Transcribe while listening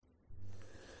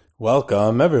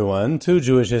Welcome, everyone, to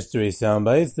Jewish History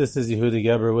Soundbites. This is Yehuda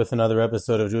Geber with another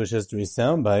episode of Jewish History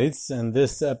Soundbites, and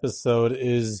this episode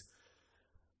is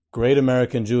Great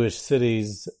American Jewish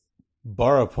Cities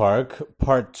Borough Park,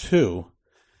 Part 2.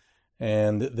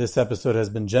 And this episode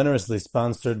has been generously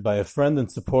sponsored by a friend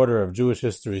and supporter of Jewish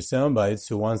History Soundbites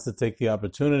who wants to take the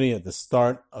opportunity at the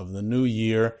start of the new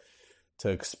year to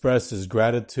express his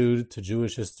gratitude to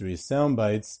Jewish History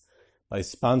Soundbites by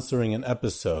sponsoring an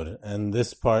episode. And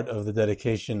this part of the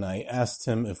dedication, I asked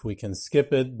him if we can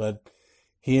skip it, but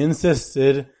he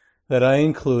insisted that I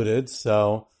include it.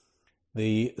 So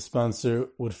the sponsor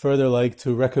would further like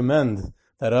to recommend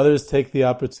that others take the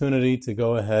opportunity to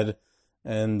go ahead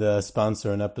and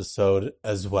sponsor an episode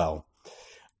as well.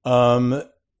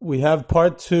 We have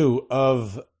part 2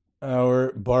 of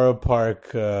our Borough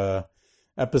Park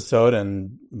episode,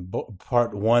 and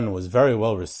part 1 was very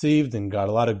well received and got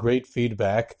a lot of great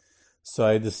feedback. So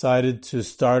I decided to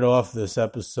start off this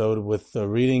episode with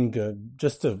reading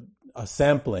just a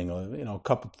sampling, a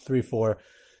couple, 3, 4,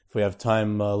 if we have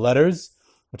time, letters,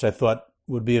 which I thought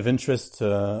would be of interest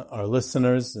to our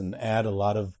listeners and add a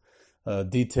lot of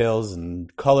details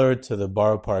and color to the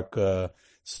Borough Park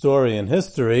story and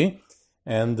history.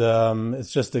 And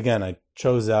it's just, again, I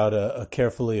chose out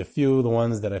carefully a few of the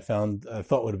ones that I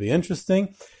thought would be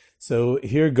interesting. So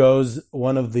here goes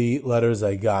one of the letters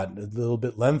I got. A little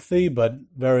bit lengthy, but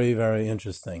very, very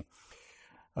interesting.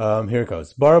 Here it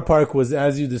goes. Borough Park was,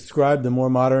 as you described, a more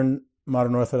modern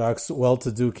Orthodox,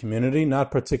 well-to-do community,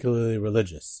 not particularly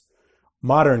religious.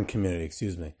 Modern community,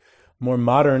 excuse me. More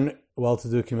modern,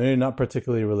 well-to-do community, not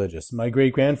particularly religious. My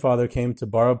great-grandfather came to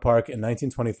Borough Park in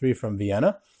 1923 from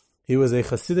Vienna. He was a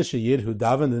Hasidic Yid who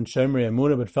davened in Shemrei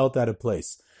Emunah but felt out of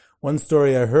place. One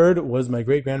story I heard was my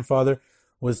great-grandfather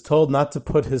was told not to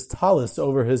put his tallis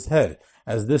over his head,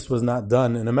 as this was not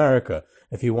done in America.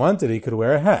 If he wanted, he could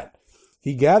wear a hat.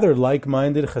 He gathered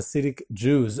like-minded Hasidic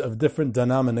Jews of different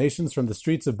denominations from the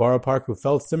streets of Borough Park who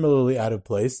felt similarly out of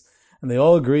place, and they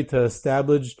all agreed to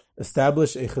establish a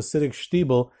Hasidic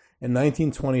shtibel in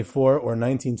 1924 or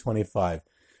 1925.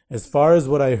 As far as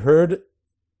what I heard,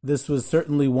 this was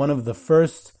certainly one of the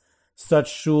first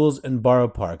such shuls in Borough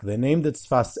Park. They named it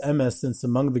Sfas Emes since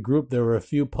among the group there were a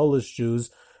few Polish Jews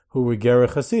who were Gerrer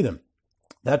Hasidim.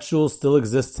 That shul still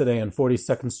exists today on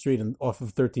 42nd Street and off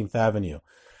of 13th Avenue.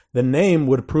 The name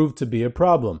would prove to be a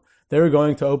problem. They were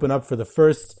going to open up for the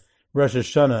first Rosh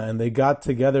Hashanah, and they got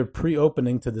together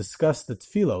pre-opening to discuss the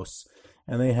Tfilos,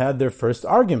 and they had their first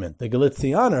argument. The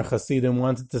Galicianer Hasidim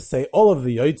wanted to say all of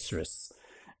the Yotzris,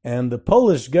 and the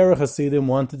Polish Gerrer Hasidim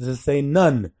wanted to say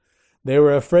none. They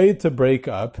were afraid to break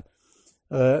up.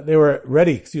 They were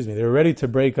ready to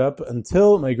break up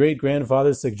until my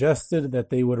great-grandfather suggested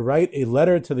that they would write a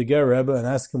letter to the Ger Rebbe and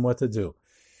ask him what to do.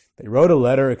 They wrote a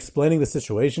letter explaining the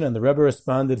situation, and the Rebbe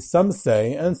responded, some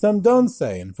say and some don't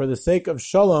say. And for the sake of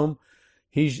Shalom,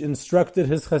 he instructed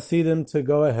his Hasidim to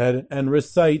go ahead and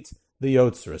recite the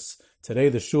Yotzris. Today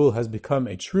the shul has become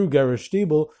a true Gerrer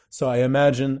Shtibel, so I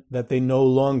imagine that they no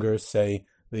longer say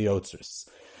the Yotzris.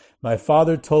 My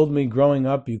father told me growing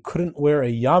up you couldn't wear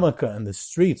a yarmulke in the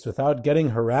streets without getting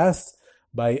harassed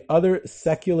by other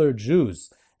secular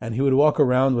Jews, and he would walk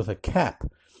around with a cap.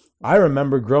 I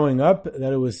remember growing up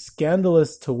that it was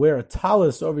scandalous to wear a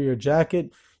tallis over your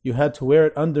jacket. You had to wear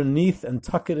it underneath and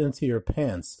tuck it into your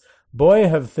pants. Boy,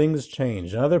 have things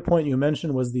changed. Another point you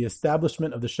mentioned was the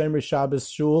establishment of the Shemrei Shabbos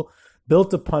shul,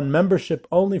 built upon membership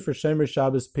only for Shemrei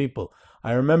Shabbos people.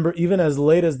 I remember even as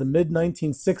late as the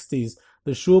mid-1960s,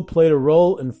 the shul played a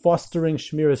role in fostering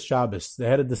Shmiras Shabbos. They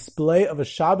had a display of a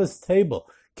Shabbos table,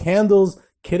 candles,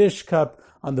 Kiddush cup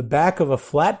on the back of a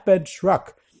flatbed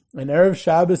truck. In Erev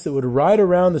Shabbos, it would ride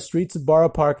around the streets of Borough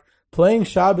Park playing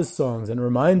Shabbos songs and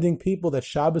reminding people that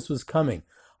Shabbos was coming.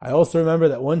 I also remember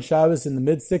that one Shabbos in the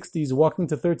mid-60s, walking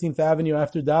to 13th Avenue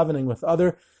after davening with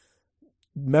other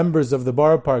members of the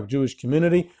Borough Park Jewish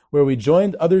community, where we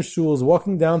joined other shuls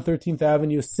walking down 13th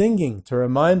Avenue singing to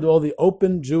remind all the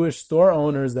open Jewish store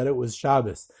owners that it was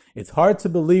Shabbos. It's hard to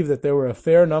believe that there were a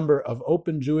fair number of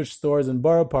open Jewish stores in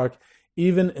Borough Park,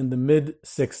 even in the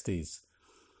mid-60s.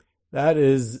 That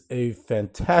is a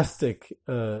fantastic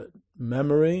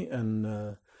memory,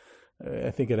 and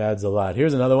I think it adds a lot.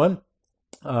 Here's another one,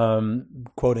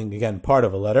 quoting, again, part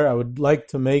of a letter. I would like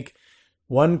to make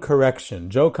one correction.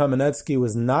 Joe Kamenetsky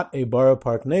was not a Borough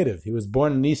Park native. He was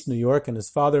born in East New York, and his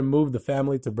father moved the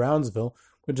family to Brownsville,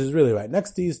 which is really right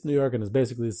next to East New York and is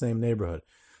basically the same neighborhood,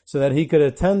 so that he could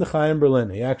attend Chaim Berlin.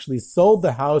 He actually sold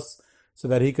the house so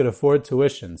that he could afford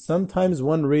tuition. Sometimes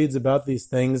one reads about these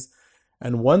things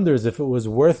and wonders if it was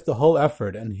worth the whole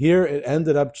effort, and here it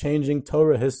ended up changing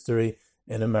Torah history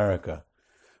in America.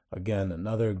 Again,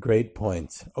 another great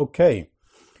point. Okay,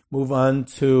 move on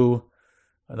to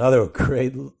another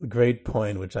great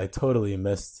point, which I totally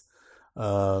missed,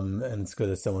 and it's good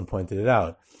that someone pointed it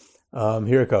out.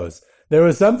 Here it goes. There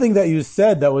was something that you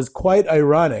said that was quite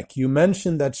ironic. You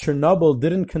mentioned that Chernobyl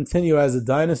didn't continue as a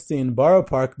dynasty in Borough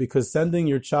Park because sending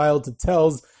your child to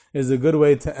Telz is a good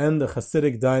way to end the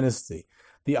Hasidic dynasty.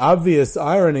 The obvious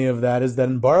irony of that is that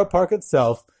in Borough Park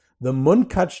itself, the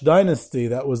Munkach dynasty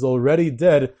that was already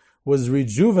dead was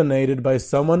rejuvenated by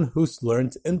someone who's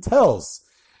learned in Telz.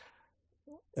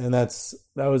 And that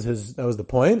was the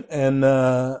point. And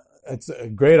it's a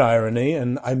great irony,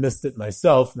 and I missed it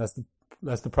myself. And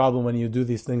that's the problem when you do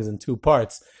these things in two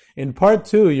parts. In part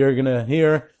two, you're going to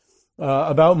hear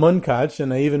about Munkach,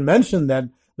 and I even mentioned that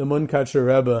the Munkacher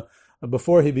Rebbe,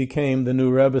 before he became the new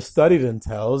Rebbe, studied in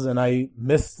Telz, and I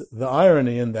missed the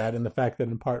irony in that, in the fact that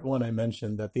in part one I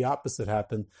mentioned that the opposite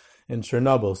happened in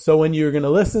Chernobyl. So when you're going to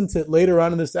listen to it later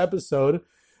on in this episode,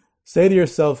 say to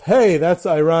yourself, hey, that's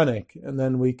ironic, and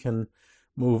then we can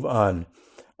move on.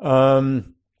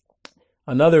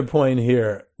 Another point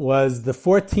here was the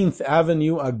 14th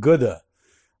Avenue Aguda.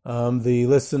 The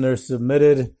listener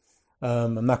submitted,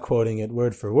 I'm not quoting it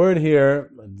word for word here,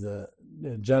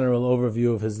 the general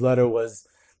overview of his letter was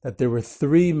that there were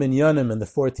 3 minyanim in the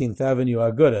 14th Avenue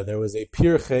Aguda. There was a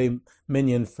Pirchei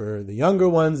minyan for the younger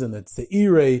ones, and the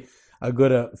Tzeirei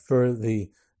Aguda for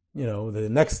the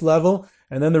next level,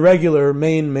 and then the regular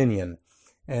main minyan.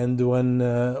 And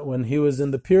when he was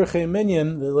in the Pirchei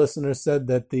minyan, the listener said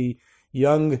that the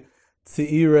young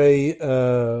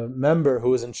Tzeirei member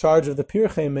who was in charge of the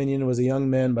Pirchei minyan was a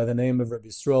young man by the name of Rabbi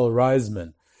Yisrael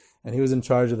Reisman, and he was in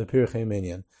charge of the Pirchei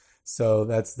minyan. So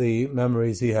that's the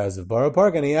memories he has of Borough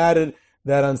Park. And he added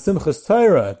that on Simchas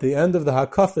Torah, at the end of the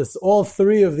Hakafis, all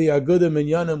 3 of the Aguda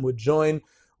Minyanim would join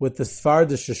with the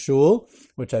Sfardish Shul,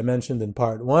 which I mentioned in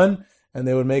part 1, and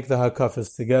they would make the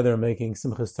Hakafis together, making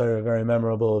Simchas Torah a very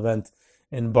memorable event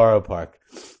in Borough Park.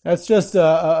 That's just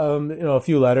a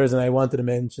few letters, and I wanted to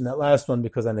mention that last one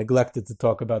because I neglected to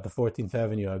talk about the 14th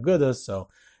Avenue Aguda, so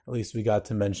at least we got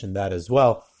to mention that as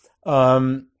well.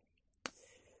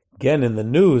 Again, in the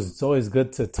news, it's always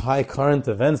good to tie current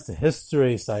events to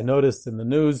history. So I noticed in the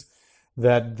news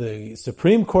that the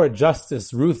Supreme Court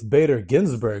Justice Ruth Bader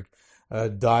Ginsburg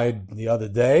died the other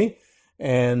day,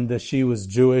 and she was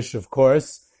Jewish, of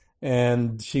course,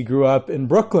 and she grew up in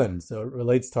Brooklyn. So it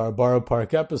relates to our Borough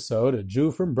Park episode, a Jew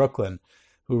from Brooklyn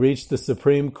who reached the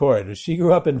Supreme Court. She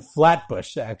grew up in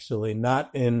Flatbush, actually,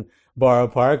 not in Borough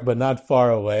Park, but not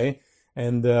far away.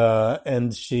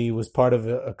 And she was part of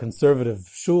a conservative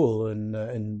shul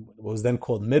in what was then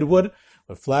called Midwood,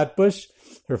 or Flatbush.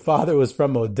 Her father was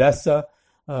from Odessa,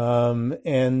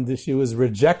 and she was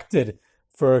rejected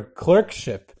for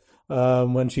clerkship.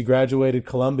 When she graduated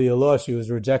Columbia Law, she was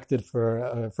rejected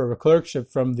for a clerkship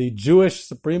from the Jewish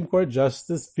Supreme Court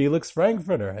Justice Felix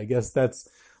Frankfurter. I guess that's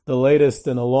the latest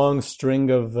in a long string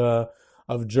of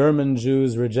German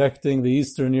Jews rejecting the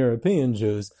Eastern European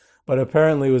Jews. But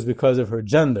apparently it was because of her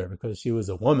gender, because she was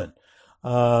a woman.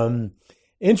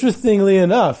 Interestingly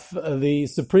enough, the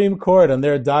Supreme Court on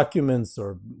their documents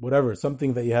or whatever,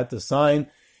 something that you had to sign,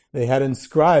 they had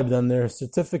inscribed on their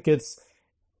certificates,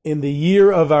 in the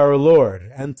year of our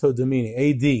Lord, Anno Domini,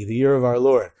 A.D., the year of our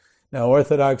Lord. Now,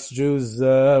 Orthodox Jews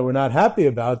were not happy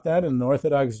about that, and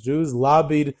Orthodox Jews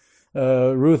lobbied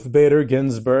Ruth Bader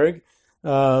Ginsburg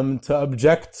to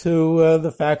object to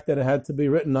the fact that it had to be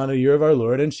written on a year of our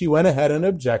Lord, and she went ahead and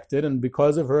objected, and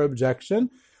because of her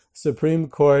objection, Supreme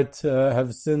Court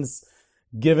have since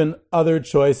given other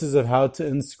choices of how to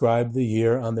inscribe the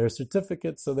year on their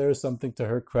certificate, so there is something to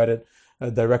her credit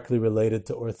directly related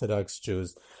to Orthodox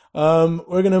Jews.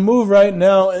 We're going to move right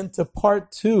now into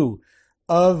part 2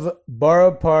 of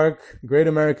Borough Park, Great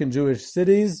American Jewish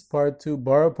Cities, part 2,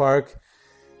 Borough Park.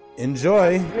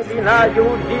 Enjoy. A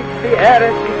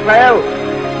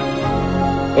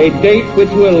date which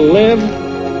will live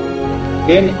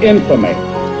in infamy.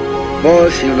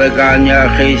 Both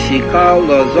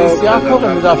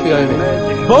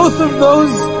of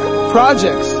those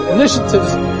projects,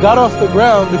 initiatives, got off the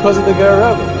ground because of the Ger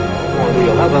Rebbe.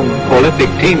 The 11 Olympic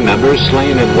team members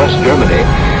slain in West Germany.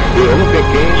 The Olympic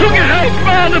Games.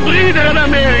 Zugerechtbare Brüder in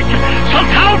Amerika.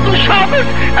 Vertrauten Schabbat,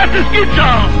 es ist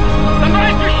getan.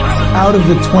 Out of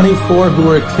the 24 who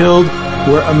were killed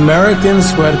were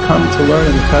Americans who had come to learn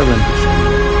in Hebron.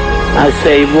 I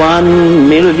say 1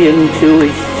 million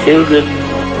Jewish children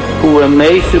who were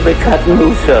made to be cut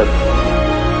loose.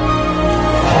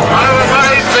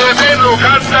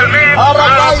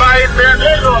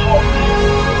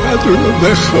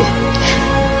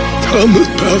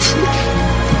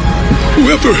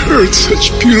 Whoever heard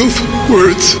such beautiful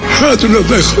words?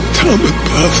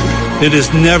 It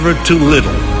is never too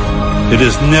little. It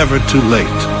is never too late.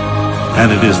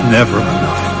 And it is never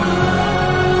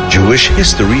enough. Jewish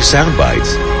History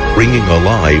Soundbites, bringing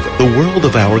alive the world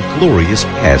of our glorious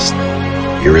past.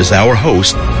 Here is our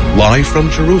host, live from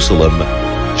Jerusalem,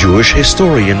 Jewish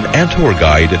historian and tour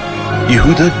guide,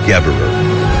 Yehuda Geberer.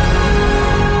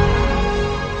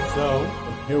 So,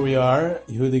 here we are,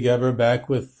 Yehuda Geberer, back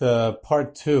with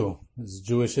part 2. This is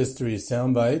Jewish History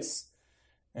Soundbites.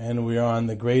 And we are on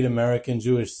the Great American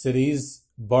Jewish Cities,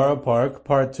 Borough Park,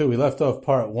 part 2. We left off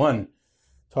part 1.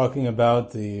 Talking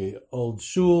about the old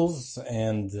shuls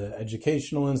and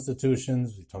educational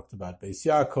institutions. We talked about Beis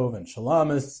Yaakov and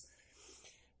Shalamis.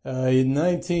 In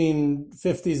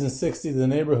 1950s and 60s, the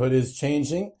neighborhood is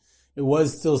changing. It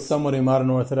was still somewhat a modern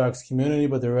Orthodox community,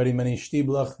 but there were already many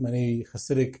shtiblach, many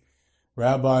Hasidic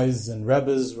rabbis and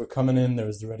rebbes were coming in. There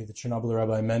was already the Chernobyl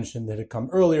Rebbe I mentioned that had come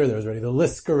earlier. There was already the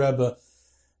Lisker Rebbe,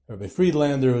 Rabbi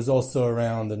Friedlander was also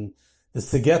around, and the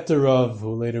Segeterov,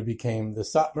 who later became the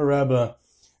Satmar Rebbe.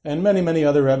 And many, many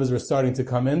other Rebbes were starting to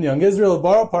come in. Young Israel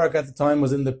Borough Park at the time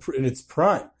was in its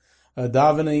prime.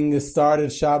 Davening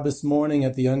started Shabbos morning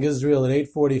at the Young Israel at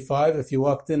 8:45. If you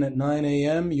walked in at 9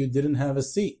 a.m., you didn't have a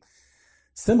seat.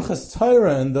 Simchas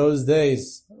Torah in those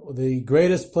days, the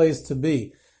greatest place to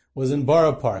be, was in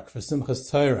Borough Park for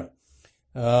Simchas Torah.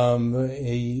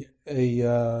 A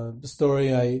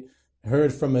story I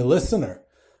heard from a listener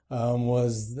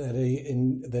was that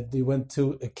he went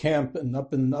to a camp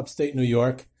in upstate New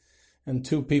York, and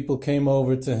two people came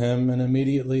over to him, and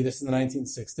immediately, this is in the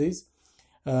 1960s,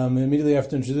 immediately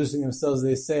after introducing themselves,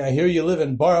 they say, "I hear you live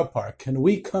in Borough Park. Can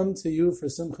we come to you for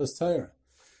Simchas Torah?"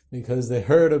 Because they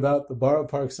heard about the Borough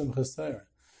Park Simchas Torah.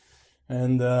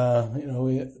 And,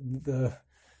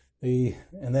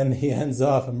 and then he ends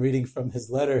off, I'm reading from his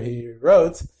letter he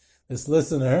wrote, this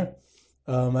listener,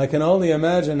 I can only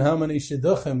imagine how many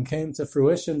shidduchim came to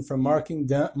fruition from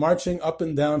marching up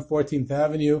and down 14th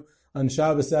Avenue on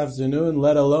Shabbos afternoon,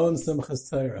 let alone Simchas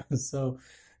Torah. So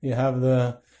you have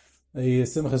the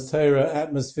Simchas Torah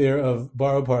atmosphere of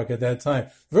Borough Park at that time.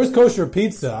 The first kosher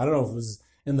pizza, I don't know if it was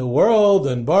in the world,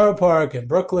 in Borough Park, in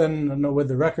Brooklyn, I don't know what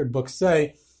the record books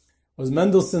say, was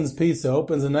Mendelssohn's Pizza,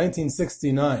 opens in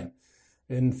 1969.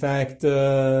 In fact,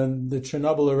 the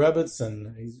Chernobyl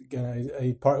Rebbetzin,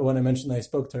 when I mentioned I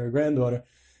spoke to her granddaughter,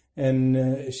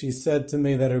 and she said to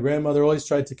me that her grandmother always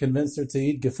tried to convince her to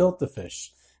eat gefilte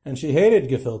fish, and she hated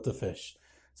gefilte fish.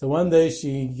 So one day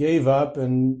she gave up,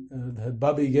 and the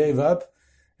bubby gave up,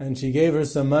 and she gave her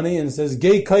some money and says,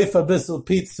 "Gei kaif a bissel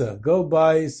pizza, go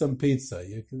buy some pizza."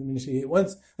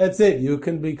 That's it. You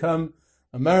can become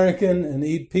American and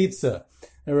eat pizza.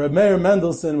 And Reb Meir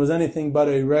Mendelssohn was anything but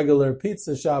a regular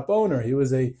pizza shop owner. He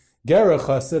was a Gerach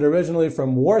Hasid originally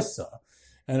from Warsaw.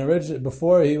 And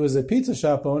before he was a pizza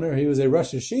shop owner, he was a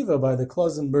Rosh Yeshiva by the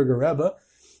Klausenberger Rebbe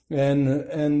and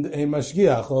a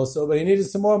Mashgiach also, but he needed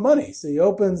some more money. So he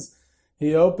opens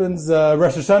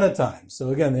Rosh Hashanah time. So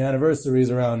again, the anniversary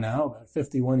is around now, about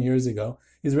 51 years ago.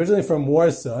 He's originally from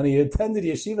Warsaw, and he attended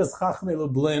Yeshivas Chachmei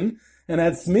Lublin and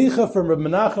had smicha from Reb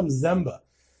Menachem Zemba.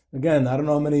 Again, I don't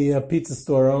know how many pizza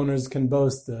store owners can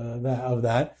boast of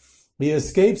that. He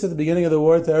escapes at the beginning of the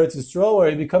war to Eretz Yisrael, where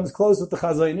he becomes close with the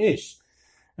Chazon Ish.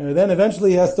 And then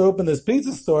eventually he has to open this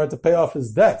pizza store to pay off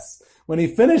his debts. When he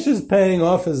finishes paying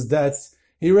off his debts,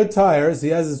 he retires. He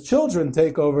has his children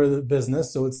take over the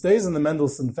business, so it stays in the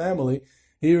Mendelssohn family.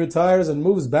 He retires and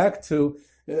moves back to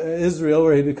Israel,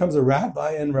 where he becomes a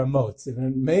rabbi in Ramot. An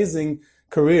amazing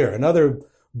career. Another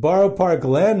Borough Park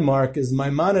landmark is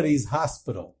Maimonides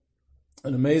Hospital.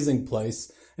 An amazing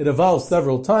place. It evolved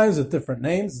several times with different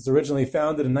names. It's originally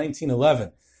founded in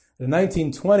 1911. In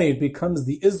 1920, it becomes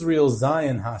the Israel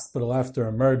Zion Hospital after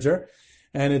a merger.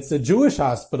 And it's a Jewish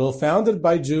hospital founded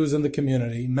by Jews in the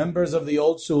community. Members of the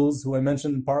old shuls, who I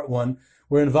mentioned in part 1,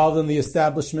 were involved in the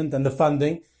establishment and the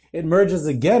funding. It merges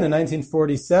again in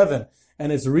 1947,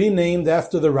 and it's renamed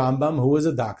after the Rambam, who was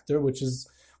a doctor, which is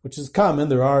common.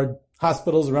 There are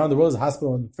hospitals around the world. There's a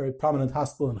hospital, a very prominent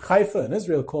hospital in Haifa in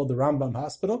Israel called the Rambam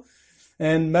Hospital.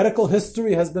 And medical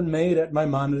history has been made at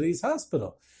Maimonides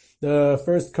Hospital. The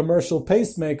first commercial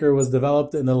pacemaker was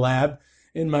developed in the lab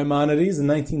in Maimonides in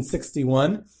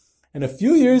 1961. And a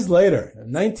few years later,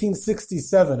 in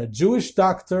 1967, a Jewish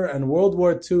doctor and World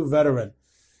War II veteran,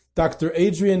 Dr.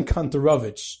 Adrian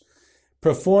Kantorovich,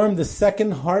 performed the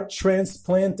second heart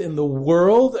transplant in the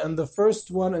world and the first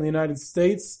one in the United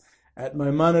States at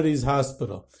Maimonides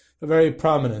Hospital. Very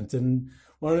prominent. And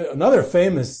another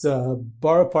famous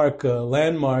Borough Park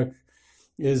landmark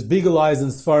is Beagle Eyes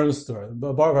and Farm Store.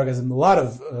 Borough Park has a lot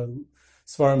of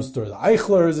Sfarim store. The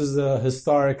Eichler's is a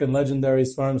historic and legendary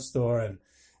Sfarim store, and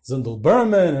Zundel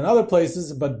Berman and other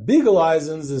places, but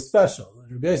Biegeleisen's is special.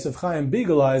 Rabbi Yosef Chaim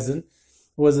Biegeleisen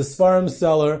was a Sfarim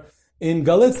seller in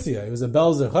Galicia. He was a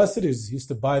Belzer Chassid. He used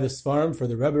to buy the Sfarim for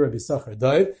the Rebbe, Rabbi Sachar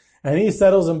Daiv, and he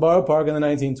settles in Borough Park in the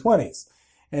 1920s.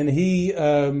 And he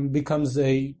becomes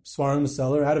a Sfarim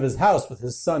seller out of his house with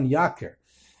his son Yakir,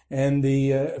 and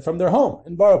from their home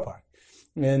in Borough Park.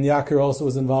 And Yakir also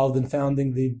was involved in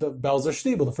founding the Belzer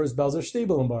Shtibel, the first Belzer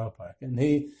Shtibel in Borough Park. And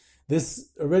this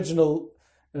original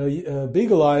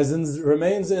Biegeleisens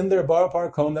remains in their Borough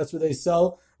Park home. That's where they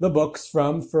sell the books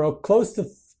from for close to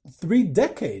 3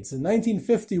 decades. In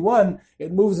 1951,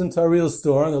 it moves into a real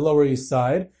store on the Lower East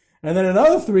Side. And then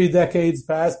another 3 decades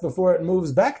pass before it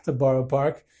moves back to Borough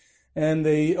Park. And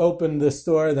they opened the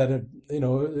store that,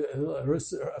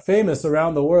 famous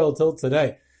around the world till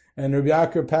today. And Rabbi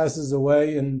Yakir passes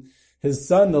away, and his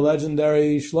son, the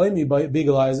legendary Shlomi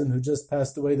Biegeleisen, who just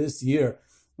passed away this year,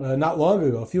 not long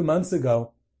ago, a few months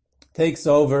ago, takes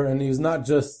over. And he was not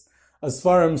just a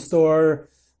Sfarim store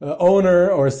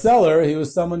owner or seller. He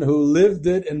was someone who lived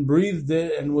it and breathed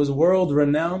it and was world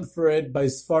renowned for it by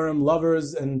Sfarim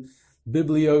lovers and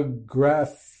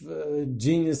bibliograph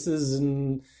geniuses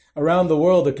and around the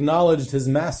world acknowledged his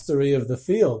mastery of the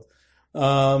field.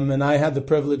 And I had the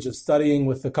privilege of studying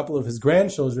with a couple of his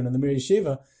grandchildren in the Mir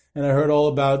Yeshiva, and I heard all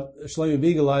about Shlomi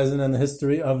Biegeleisen and the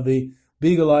history of the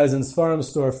Biegeleisen Sfarim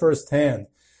store firsthand.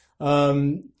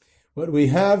 What we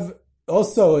have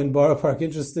also in Borough Park,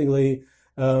 interestingly,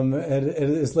 at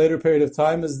this later period of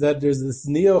time, is that there's this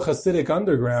neo-Hasidic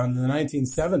underground in the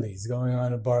 1970s going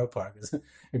on in Borough Park. It's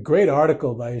a great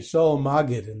article by Shaul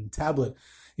Magid in Tablet.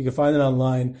 You can find it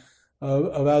online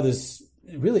about this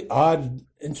really odd,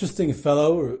 interesting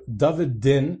fellow, David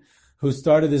Din, who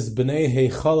started this B'nai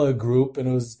Heichala group, and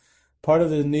it was part of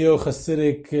the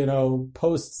neo-Hasidic,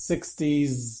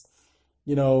 post-60s,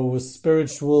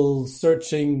 spiritual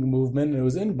searching movement. It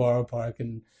was in Borough Park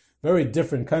and very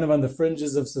different, kind of on the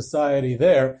fringes of society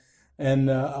there, and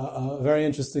a very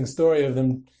interesting story of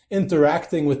them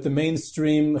interacting with the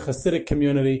mainstream Hasidic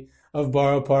community of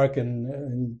Borough Park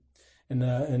and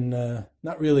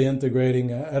not really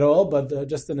integrating at all, but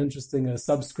just an interesting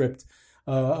subscript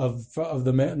of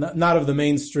the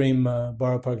mainstream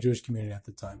Borough Park Jewish community at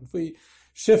the time. If we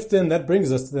shift in, that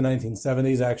brings us to the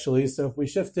 1970s actually. So if we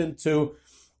shift into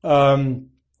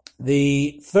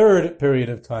the third period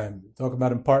of time, talk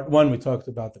about in part one, we talked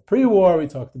about the pre-war, we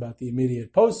talked about the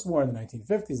immediate post-war in the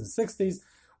 1950s and 60s.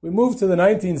 We move to the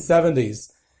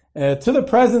 1970s, to the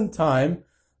present time.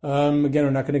 Again,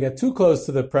 we're not going to get too close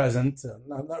to the present,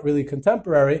 not really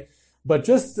contemporary, but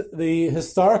just the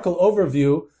historical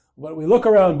overview. When we look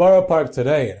around Borough Park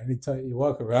today, and you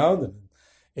walk around, and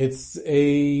it's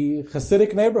a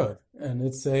Hasidic neighborhood, and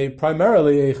it's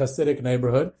primarily a Hasidic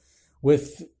neighborhood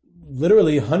with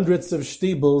literally hundreds of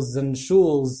shtibels and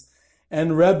shuls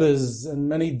and rebbes and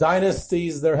many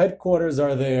dynasties. Their headquarters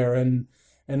are there, and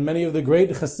many of the great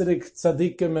Hasidic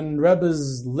tzaddikim and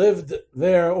rebbes lived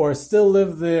there or still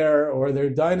live there, or their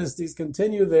dynasties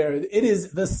continue there. It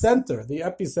is the center, the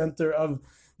epicenter of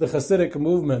the Hasidic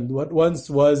movement. What once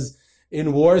was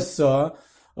in Warsaw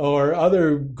or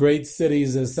other great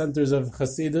cities as centers of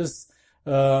Hasidus,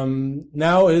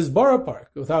 now is Borough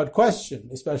Park, without question,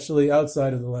 especially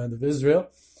outside of the land of Israel.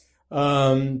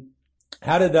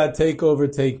 How did that takeover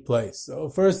take place? So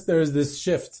first there's this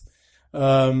shift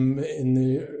from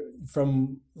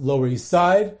Lower East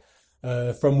Side,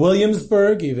 from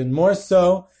Williamsburg, even more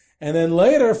so, and then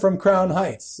later from Crown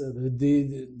Heights. It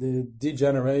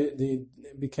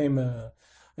became a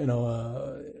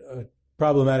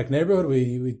problematic neighborhood.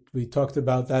 We talked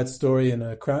about that story in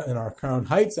our Crown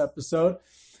Heights episode,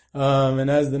 and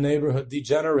as the neighborhood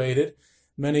degenerated,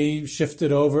 many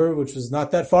shifted over, which was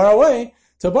not that far away,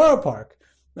 to Borough Park.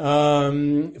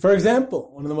 For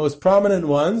example, one of the most prominent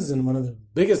ones and one of the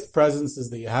biggest presences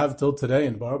that you have till today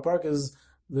in Borough Park is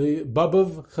the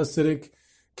Babov Hasidic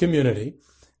community.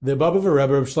 The Babov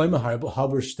Rebbe of Shlomo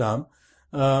Halberstam,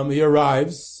 he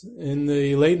arrives in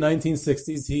the late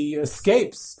 1960s. He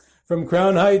escapes from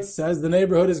Crown Heights as the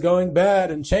neighborhood is going bad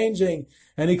and changing,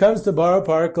 and he comes to Borough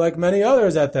Park like many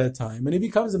others at that time, and he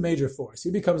becomes a major force.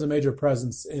 He becomes a major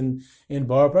presence in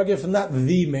Borough Park, if not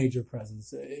the major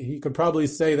presence. He could probably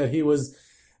say that he was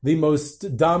the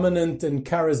most dominant and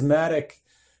charismatic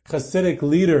Hasidic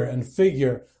leader and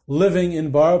figure living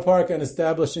in Borough Park and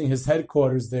establishing his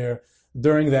headquarters there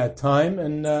during that time.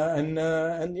 And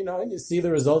you see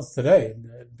the results today.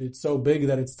 It's so big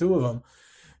that it's 2 of them.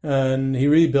 And he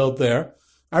rebuilt there.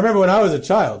 I remember when I was a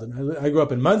child, and I grew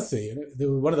up in Muncie,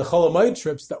 and one of the Chol Hamoed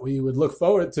trips that we would look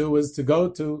forward to was to go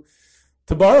to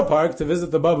to Borough Park to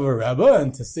visit the Bobov Rebbe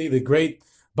and to see the great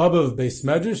Bobov Beis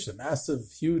Medrash, a massive,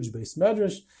 huge Beis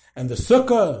Medrash, and the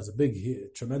sukkah. It was a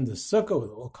big, tremendous sukkah with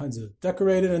all kinds of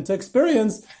decorated, and to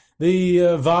experience the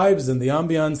vibes and the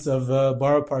ambiance of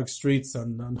Borough Park streets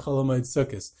on Chol Hamoed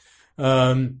Sukkos.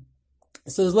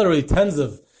 So there's literally tens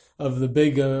of the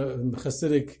big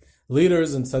Hasidic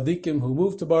leaders and tzaddikim who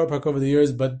moved to Borough Park over the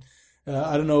years, but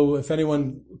I don't know if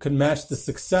anyone can match the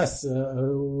success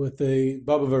with the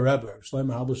Bobov Rebbe,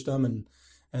 Shlomo Halberstam,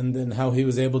 and then how he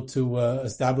was able to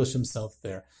establish himself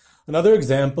there. Another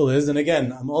example is, and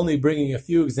again, I'm only bringing a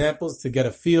few examples to get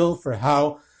a feel for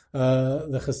how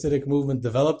the Hasidic movement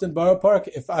developed in Borough Park.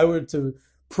 If I were to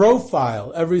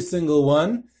profile every single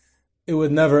one, it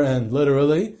would never end,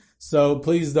 literally. So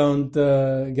please don't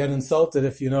get insulted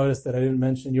if you notice that I didn't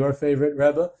mention your favorite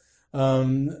Rebbe. But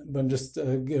I'm just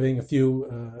giving a few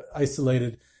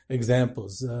isolated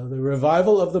examples. The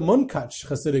revival of the Munkach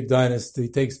Hasidic dynasty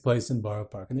takes place in Borough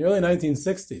Park. In the early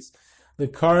 1960s, the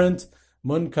current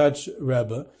Munkach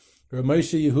Rebbe, Rav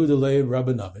Moshe Yehuda Leib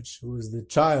Rabinovich, who was the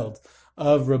child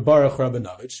of Reb Baruch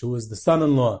Rabinovich, who was the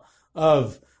son-in-law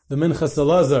of the Minchas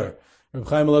Elazar, Reb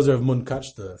Chaim Elazar of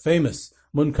Munkach, the famous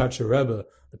Munkach Rebbe,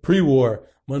 the pre-war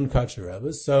Munkach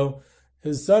Rebbe. So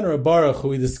his son Reb Baruch, who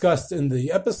we discussed in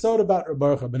the episode about Reb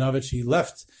Baruch Rabinovich, he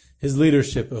left his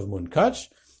leadership of Munkach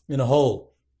in a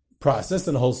whole process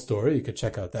and a whole story. You could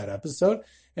check out that episode.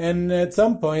 And at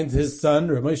some point, his son,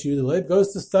 Rav Moshe Yehuda Leib,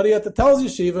 goes to study at the Telz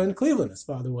Yeshiva in Cleveland. His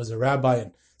father was a rabbi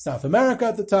in South America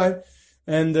at the time.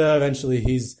 And eventually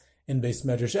he's in Beis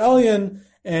Medrash Elyon.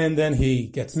 And then he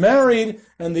gets married.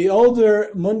 And the older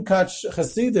Munkach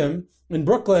Hasidim in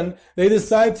Brooklyn, they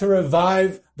decide to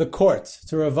revive the court,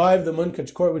 to revive the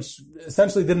Munkach court, which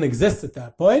essentially didn't exist at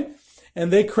that point.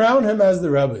 And they crown him as the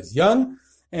Rebbe. He's young.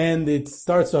 And it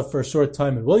starts off for a short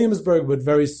time in Williamsburg, but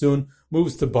very soon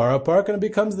moves to Borough Park, and it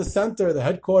becomes the center, the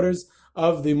headquarters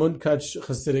of the Munkach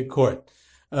Hasidic court.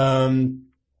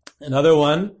 Another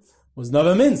one was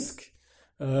Novominsk.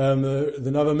 The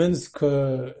Novominsk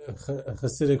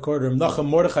Hasidic court, Reb Nachum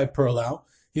Mordechai Perlau.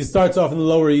 He starts off in the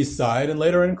Lower East Side and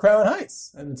later in Crown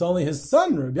Heights. And it's only his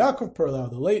son, Reb Yaakov Perlau,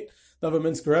 the late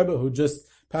Novominsk Rebbe, who just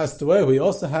passed away. We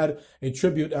also had a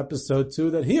tribute episode too,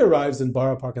 that he arrives in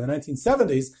Borough Park in the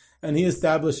 1970s, and he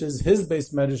establishes his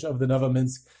Beis Medrash of the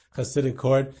Novominsk Hasidic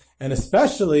court, and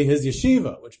especially his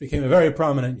yeshiva, which became a very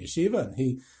prominent yeshiva, and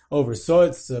he oversaw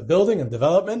its building and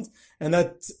development. And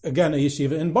that, again, a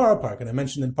yeshiva in Borough Park. And I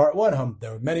mentioned in part one how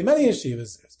there were many, many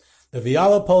yeshivas. There's the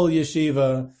Vialapol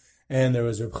yeshiva, and there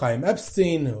was Reb Chaim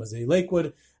Epstein, who was a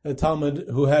Lakewood Talmud,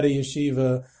 who had a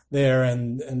yeshiva there,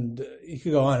 and you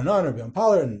could go on and on, Rabbi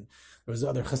Poller, and there was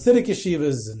other Hasidic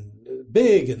yeshivas, and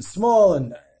big and small,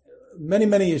 and many,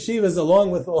 many yeshivas,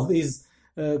 along with all these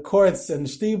courts and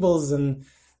shtibels, and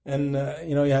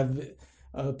you have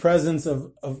a presence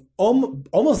of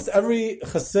almost every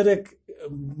Hasidic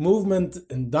movement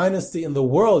and dynasty in the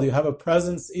world. You have a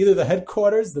presence, either the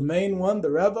headquarters, the main one,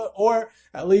 the Rebbe, or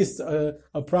at least a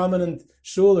prominent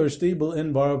shul or shtibel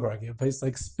in Borough Park. You have places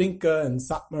like Spinka and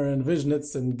Satmar and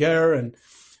Vishnitz and Ger and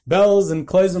Bells and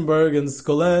Kloisenberg and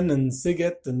Skolen and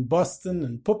Siget and Boston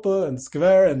and Pupa and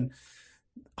Skver and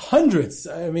hundreds.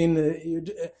 I mean,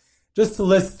 just to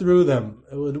list through them,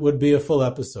 it would be a full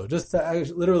episode. Just to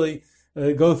actually literally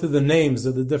go through the names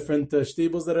of the different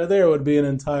shtibels that are there would be an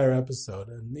entire episode.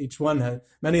 And each one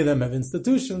many of them have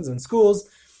institutions and schools.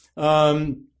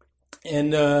 So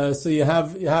you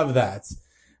have that.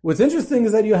 What's interesting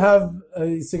is that you have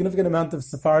a significant amount of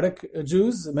Sephardic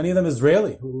Jews, many of them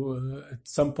Israeli, who at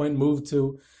some point moved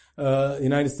to the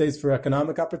United States for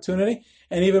economic opportunity.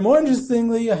 And even more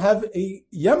interestingly, you have a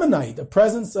Yemenite, a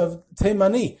presence of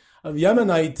Taimani, of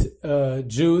Yemenite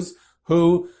Jews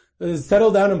who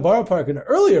settled down in Borough Park in an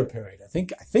earlier period. I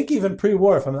think even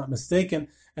pre-war, if I'm not mistaken.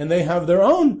 And they have their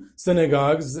own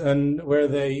synagogues, and where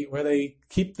they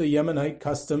keep the Yemenite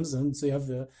customs, and so you have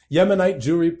the Yemenite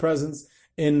Jewry presence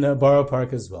in Borough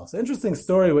Park as well. So interesting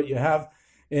story. What you have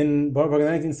in Borough Park in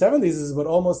the 1970s is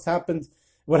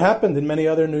what happened in many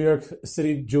other New York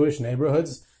City Jewish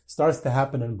neighborhoods starts to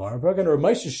happen in Borough Park. And Rav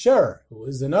Moshe Scherer, who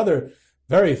is another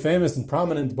very famous and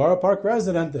prominent Borough Park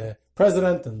resident, the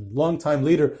president and longtime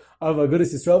leader of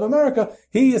Agudas Yisrael of America,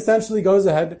 he essentially goes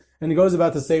ahead and he goes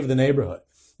about to save the neighborhood.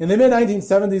 In the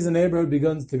mid-1970s, the neighborhood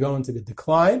begins to go into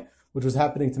decline, which was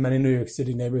happening to many New York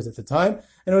City neighbors at the time,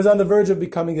 and it was on the verge of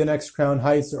becoming the next Crown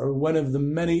Heights or one of the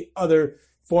many other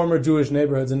former Jewish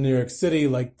neighborhoods in New York City,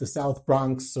 like the South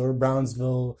Bronx or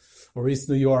Brownsville or East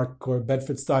New York or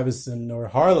Bedford-Stuyvesant or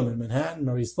Harlem in Manhattan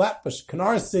or East Flatbush,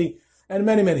 Canarsie, and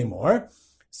many, many more.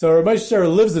 So Rav Moshe Scherer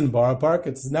lives in Borough Park.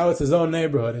 It's his own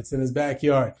neighborhood. It's in his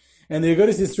backyard. And the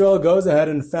Agudas Yisrael goes ahead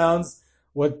and founds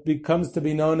what becomes to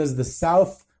be known as the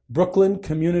South Brooklyn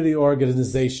Community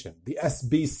Organization, the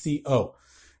SBCO.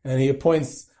 And he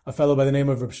appoints a fellow by the name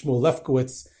of Reb Shmuel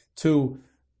Lefkowitz to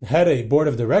head a board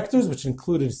of directors, which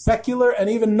included secular and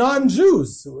even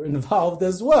non-Jews who were involved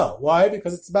as well. Why?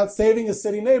 Because it's about saving a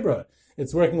city neighborhood.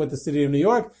 It's working with the city of New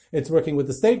York. It's working with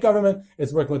the state government.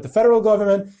 It's working with the federal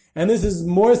government. And this is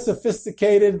more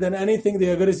sophisticated than anything the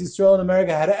Agudas Yisrael in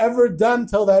America had ever done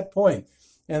till that point.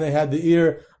 And they had the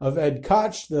ear of Ed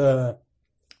Koch, the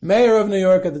mayor of New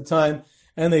York at the time,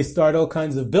 and they start all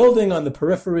kinds of building on the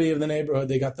periphery of the neighborhood.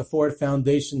 They got the Ford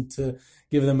Foundation to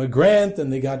give them a grant,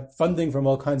 and they got funding from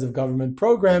all kinds of government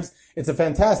programs. It's a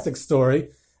fantastic story,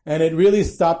 and it really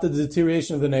stopped the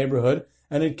deterioration of the neighborhood,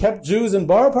 and it kept Jews in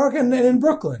Borough Park and in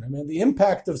Brooklyn. I mean, the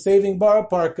impact of saving Borough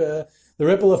Park, the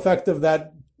ripple effect of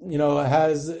that,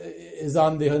 is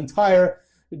on the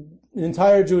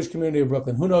entire Jewish community of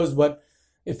Brooklyn. Who knows what?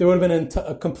 If there would have been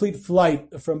a complete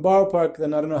flight from Borough Park,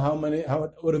 then I don't know how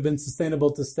it would have been sustainable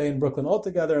to stay in Brooklyn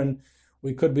altogether, and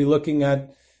we could be looking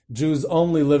at Jews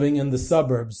only living in the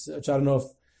suburbs, which I don't know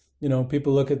if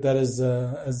people look at that as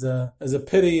a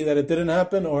pity that it didn't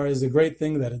happen, or as a great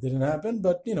thing that it didn't happen.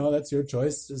 But that's your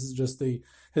choice. This is just the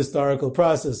historical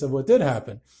process of what did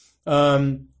happen.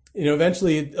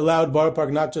 Eventually it allowed Borough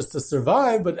Park not just to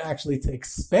survive, but actually to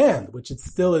expand, which it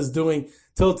still is doing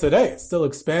till today. It's still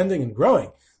expanding and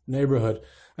growing the neighborhood.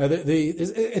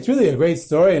 It's really a great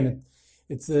story, and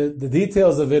it's the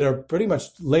details of it are pretty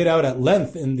much laid out at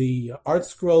length in the Art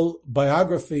Scroll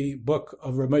biography book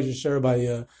of Rav Moshe Sherer by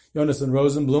Yonason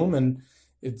Rosenblum, and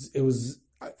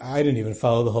I didn't even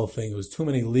follow the whole thing. It was too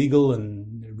many legal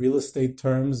and real estate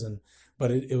terms, but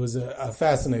it was a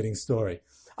fascinating story.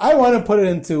 I want to put it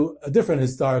into a different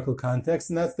historical context,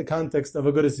 and that's the context of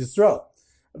Agudas Yisrael.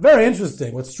 Very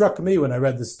interesting. What struck me when I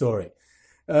read this story.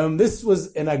 This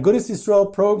was an Agudas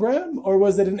Yisrael program, or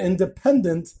was it an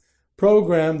independent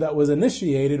program that was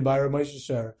initiated by Rav Moshe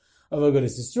Sherer of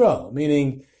Agudas Yisrael?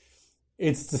 Meaning,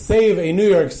 it's to save a New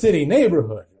York City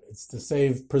neighborhood. It's to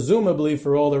save, presumably,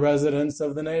 for all the residents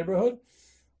of the neighborhood,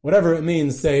 whatever it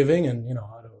means saving, and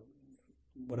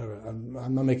whatever. I'm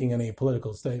not making any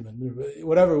political statement.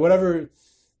 Whatever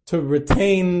to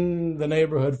retain the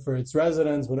neighborhood for its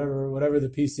residents, whatever the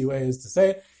PC way is to say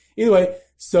it. Either way,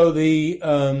 so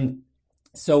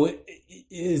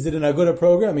is it an Aguda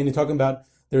program? I mean, you're talking about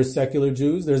there's secular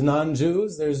Jews, there's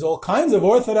non-Jews, there's all kinds of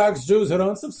Orthodox Jews who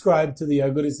don't subscribe to the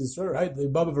Agudas Yisrael, right? The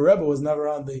Baba Rebbe was never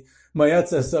on the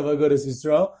Mayatzes of Agudas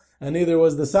Yisrael, and neither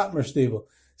was the Satmar Shtibel.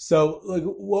 So,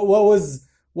 what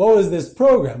was this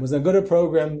program? Was an Aguda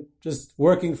program just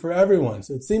working for everyone?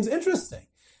 So it seems interesting.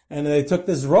 And they took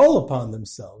this role upon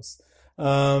themselves,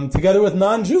 together with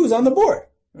non-Jews on the board,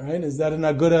 right? Is that an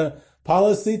Aguda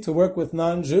policy to work with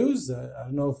non-Jews? I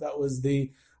don't know if that was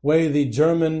the way the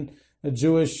German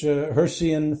Jewish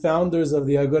Hirschian founders of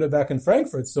the Aguda back in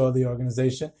Frankfurt saw the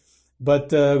organization, but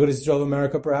Agudas Yisrael of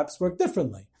America perhaps worked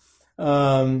differently.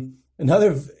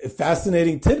 Another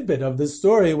fascinating tidbit of this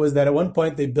story was that at one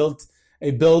point they built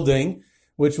a building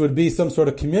which would be some sort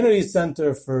of community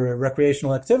center for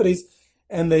recreational activities,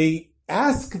 and they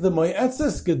asked the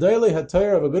Moetzes Gedolei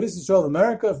HaTorah of Agudas Yisrael of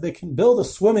America if they can build a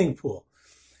swimming pool.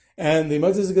 And the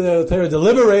Moetzes Gedolei HaTorah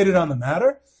deliberated on the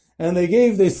matter, and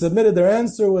they submitted their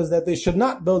answer was that they should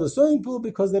not build a swimming pool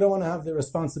because they don't want to have the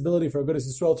responsibility for Agudas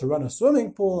Yisrael to run a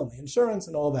swimming pool and the insurance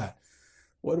and all that.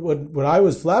 What I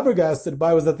was flabbergasted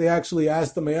by was that they actually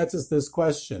asked the Moetzes this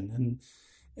question. And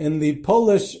in the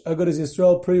Polish Agudas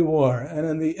Yisrael pre-war and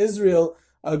in the Israel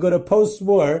Aguda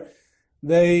post-war,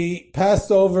 they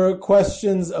passed over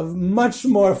questions of much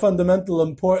more fundamental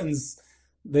importance.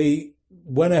 They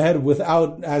went ahead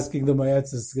without asking the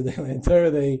Moetzes Gedolei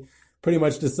HaTorah. They pretty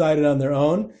much decided on their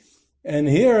own. And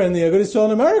here in the Agudas Yisrael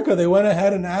in America, they went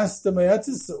ahead and asked the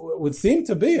Moetzes what would seem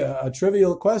to be a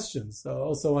trivial question. So I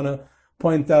also want to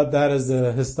point out that as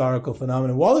a historical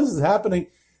phenomenon. While this is happening,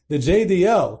 the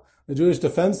JDL, the Jewish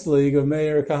Defense League of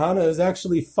Meir Kahane, is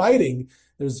actually fighting.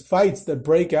 There's fights that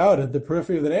break out at the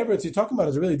periphery of the neighborhood. So you're talking about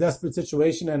it's a really desperate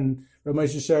situation, and Rav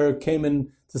Moshe Sherer came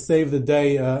in to save the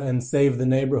day and save the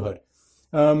neighborhood.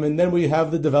 And then we have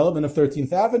the development of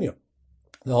 13th Avenue.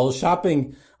 The whole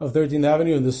shopping of 13th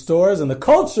Avenue and the stores and the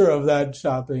culture of that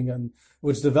shopping, and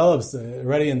which develops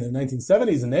already in the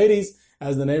 1970s and 80s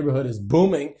as the neighborhood is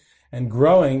booming and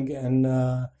growing. And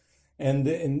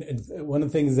one of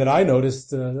the things that I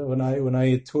noticed when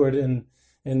I toured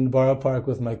in Borough Park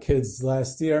with my kids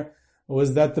last year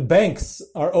was that the banks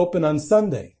are open on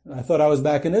Sunday. I thought I was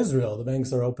back in Israel. The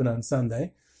banks are open on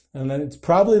Sunday. And then it's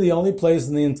probably the only place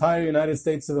in the entire United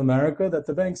States of America that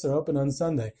the banks are open on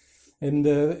Sunday. And,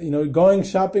 going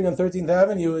shopping on 13th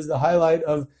Avenue is the highlight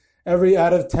of every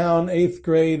out-of-town 8th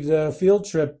grade field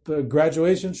trip,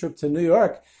 graduation trip to New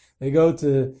York. They go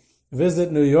to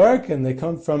visit New York, and they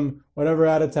come from whatever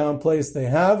out-of-town place they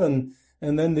have, and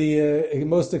then the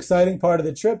most exciting part of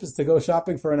the trip is to go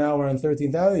shopping for an hour on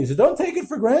 13th Avenue. So don't take it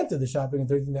for granted, the shopping on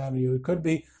 13th Avenue. It could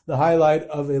be the highlight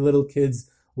of a little kid's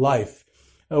life.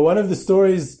 One of the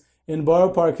stories in Borough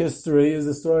Park history is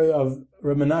the story of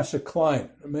Reb Menashe Klein,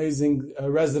 an amazing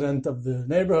resident of the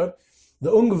neighborhood,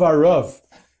 the Ungvar Rav,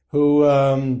 who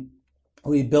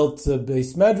he built a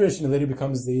Beis Medrash and later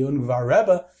becomes the Ungvar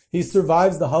Rebbe. He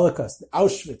survives the Holocaust,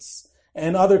 Auschwitz,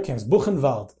 and other camps,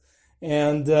 Buchenwald.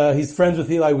 And he's friends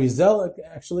with Eli Wiesel,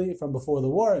 actually, from before the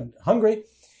war in Hungary.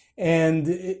 And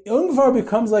Ungvar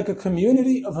becomes like a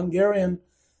community of Hungarian,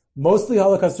 mostly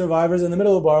Holocaust survivors in the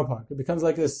middle of Borough Park. It becomes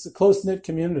like this close-knit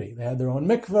community. They had their own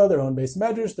mikveh, their own Beis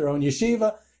Medrash, their own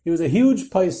yeshiva. He was a huge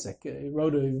paisik. He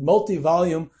wrote a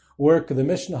multi-volume work, the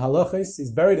Mishnah Halachos.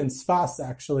 He's buried in Tzfas,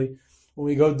 actually. When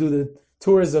we go do the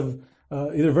tours of,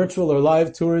 either virtual or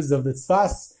live tours of the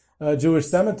Tzfas Jewish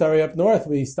cemetery up north,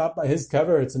 we stop by his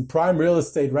kever. It's in prime real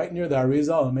estate right near the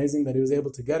Arizal. Amazing that he was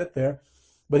able to get it there.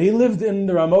 But he lived in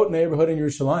the Ramot neighborhood in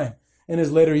Yerushalayim in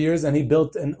his later years, and he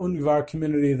built an Ungvar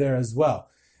community there as well.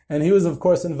 And he was, of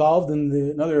course, involved in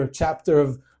another chapter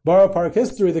of Borough Park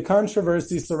history, the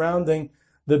controversy surrounding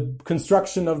the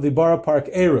construction of the Borough Park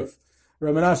Eruv.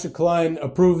 Reb Menashe Klein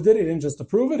approved it. He didn't just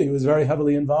approve it, he was very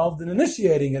heavily involved in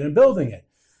initiating it and building it.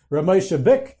 Reb Moshe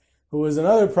Bick, who was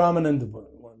another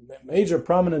major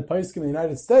prominent posek in the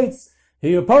United States,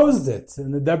 he opposed it.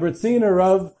 And the Debretziner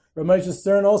Rav, Reb Moshe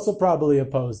Stern, also probably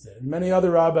opposed it. And many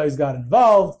other rabbis got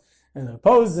involved in the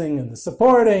opposing and the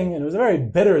supporting, and it was a very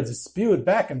bitter dispute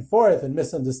back and forth and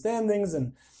misunderstandings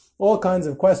and all kinds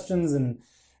of questions.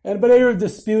 But Eruv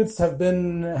disputes have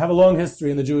a long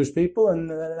history in the Jewish people, and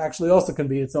it actually also can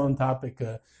be its own topic,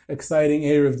 exciting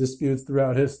Eruv disputes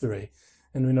throughout history.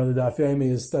 And we know the Daf Yomi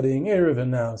is studying Eruv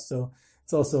now, so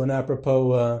it's also an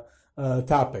apropos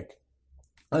topic.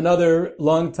 Another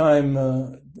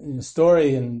long-time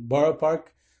story in Borough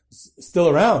Park, still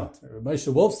around,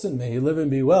 Moshe Wolfson, may he live and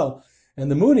be well,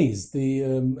 and the Moonies, the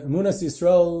Emunas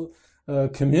Yisrael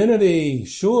community,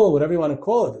 shul, whatever you want to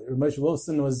call it. Moshe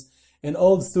Wolfson was an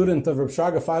old student of Reb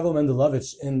Shraga Feivel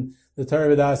Mendelovich in the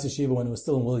Torah V'das Yeshiva when it was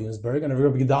still in Williamsburg, and of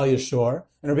Reb Gedalia Shor,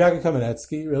 and Reb Yaakov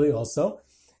Kamenetsky, really also.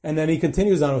 And then he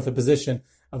continues on with the position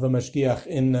of a mashgiach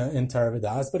in Torah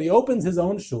V'das, but he opens his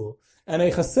own shul and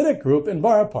a Hasidic group in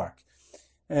Borough Park,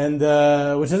 and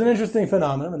which is an interesting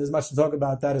phenomenon, and there's much to talk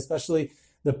about that, especially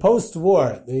the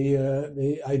post-war,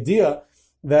 the idea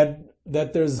that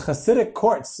there's Hasidic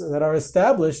courts that are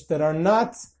established that are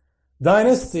not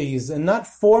dynasties and not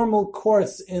formal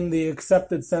courts in the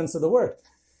accepted sense of the word.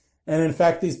 And in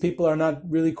fact, these people are not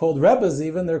really called Rebbes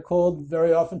even. They're called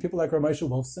very often people like Rav Moshe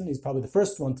Wolfson. He's probably the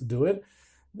first one to do it.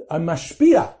 A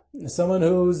mashpia, someone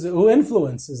who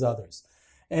influences others.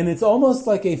 And it's almost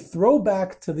like a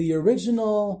throwback to the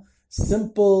original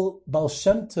simple Baal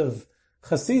Shem Tov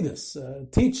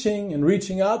Hasidus, teaching and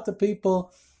reaching out to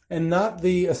people, and not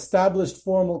the established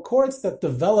formal courts that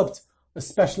developed,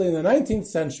 especially in the 19th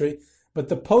century, but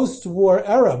the post-war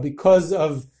era, because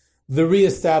of the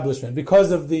reestablishment,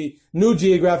 because of the new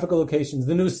geographical locations,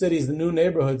 the new cities, the new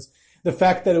neighborhoods, the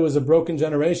fact that it was a broken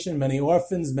generation, many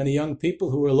orphans, many young people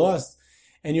who were lost,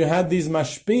 and you had these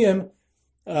mashpiyim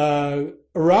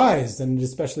arise, and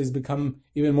especially has become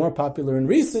even more popular in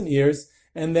recent years,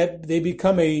 and that they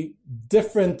become a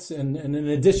different and an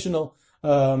additional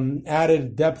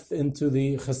added depth into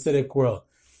the Hasidic world.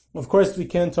 Of course, we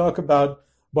can't talk about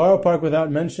Borough Park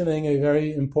without mentioning a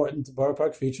very important Borough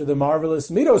Park feature, the marvelous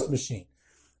Midos machine.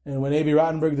 And when A.B.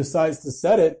 Rottenberg decides to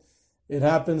set it, it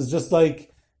happens just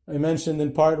like I mentioned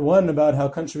in part one about how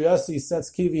Country Yossi sets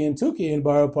Kivi and Tuki in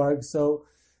Borough Park. So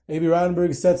A.B.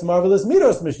 Rottenberg sets marvelous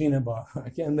Midos machine in Borough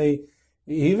Park. And they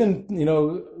even,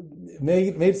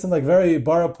 made some like very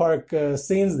Borough Park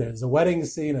scenes there. There's a wedding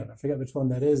scene, and I forget which one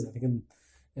that is. I think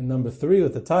in number 3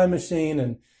 with the time machine,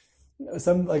 and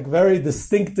some like very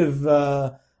distinctive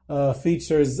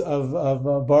features of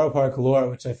Borough Park lore,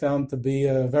 which I found to be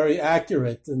very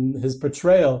accurate in his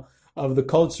portrayal of the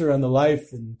culture and the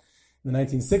life in the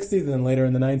 1960s and then later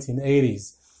in the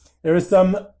 1980s. There is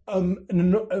some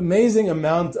an amazing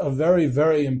amount of very,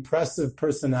 very impressive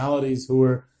personalities who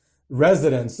were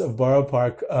residents of Borough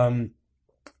Park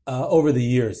over the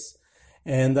years.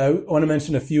 And I want to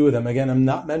mention a few of them. Again, I'm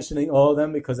not mentioning all of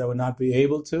them because I would not be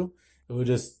able to. It would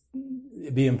just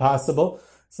be impossible.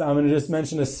 So I'm going to just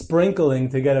mention a sprinkling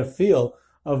to get a feel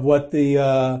of what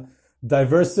the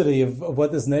diversity of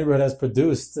what this neighborhood has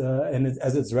produced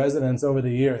as its residents over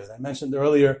the years. I mentioned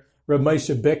earlier Reb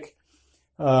Moshe Bick,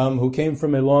 who came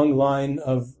from a long line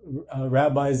of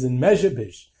rabbis in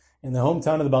Mezhebish, in the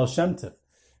hometown of the Baal Shem Tov.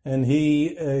 And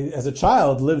he, as a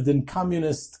child, lived in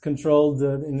communist-controlled,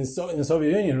 in the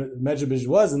Soviet Union, Mezhebish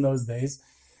was in those days,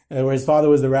 where his father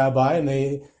was the rabbi, and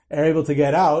they are able to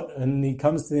get out, and he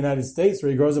comes to the United States,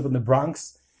 where he grows up in the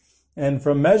Bronx. And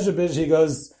from Mezhebish, he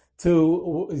goes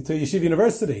to Yeshiva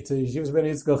University, to Yeshiva Ben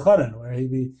Yitzchak Chanan,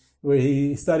 where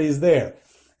he studies there.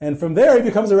 And from there, he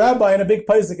becomes a rabbi in a big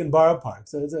place in Borough Park.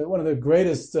 So it's one of the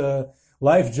greatest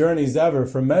life journeys ever.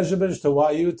 From Mezhebish to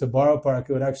YU to Borough Park,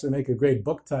 it would actually make a great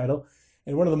book title.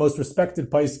 And one of the most respected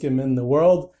poskim in the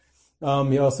world.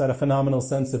 He also had a phenomenal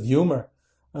sense of humor.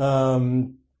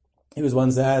 He was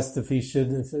once asked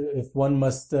if one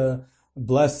must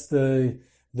bless the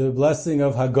blessing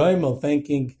of Hagoimel,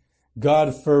 thanking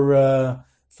God for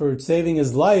saving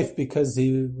his life because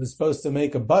he was supposed to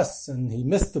make a bus and he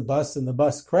missed the bus and the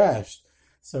bus crashed.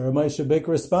 So Reb Moshe Bick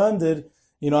responded,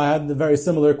 I had a very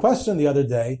similar question the other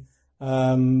day.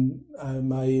 My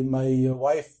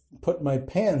wife put my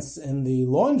pants in the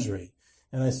laundry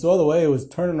and I saw the way it was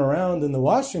turning around in the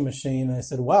washing machine. And I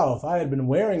said, wow, if I had been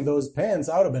wearing those pants,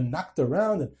 I would have been knocked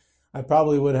around and I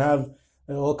probably would have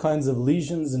all kinds of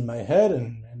lesions in my head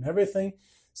and everything.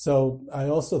 So I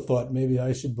also thought maybe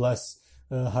I should bless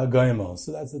Hagoimel.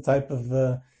 So that's the type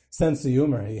of sense of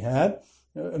humor he had.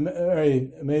 A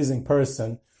very amazing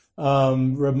person.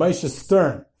 Reb Moshe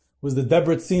Stern was the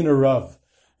Debreciner Rav.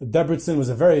 Debrecen was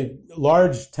a very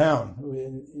large town.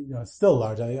 It's still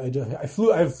large.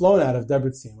 I've flown out of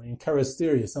Debrecen. When you're in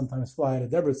Karastir, you sometimes fly out of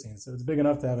Debrecen, so it's big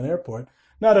enough to have an airport.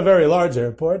 Not a very large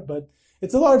airport, but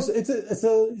it's a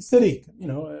city,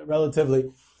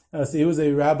 relatively. So he was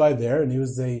a rabbi there, and he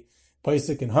was a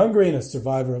posek in Hungary and a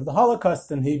survivor of the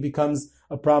Holocaust, and he becomes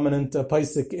a prominent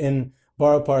posek in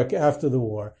Borough Park after the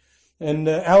war. And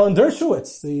Alan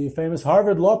Dershowitz, the famous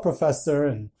Harvard law professor,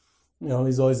 and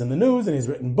he's always in the news, and he's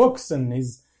written books, and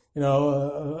he's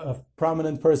a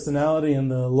prominent personality in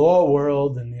the law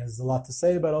world, and he has a lot to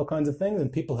say about all kinds of things,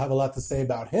 and people have a lot to say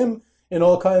about him in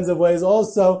all kinds of ways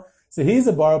also. So he's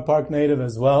a Borough Park native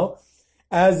as well,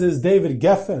 as is David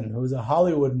Geffen, who's a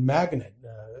Hollywood magnate,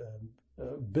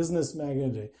 business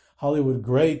magnate, a Hollywood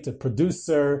great, a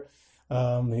producer. He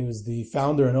was the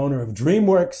founder and owner of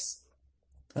DreamWorks,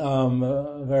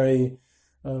 a very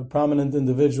prominent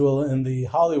individual in the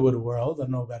Hollywood world. I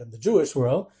don't know about in the Jewish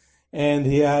world. And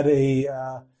he had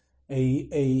a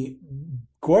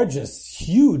gorgeous,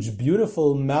 huge,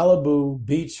 beautiful Malibu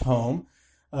beach home,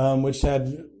 which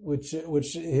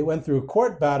he went through a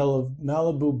court battle of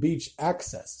Malibu beach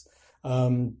access,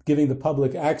 giving the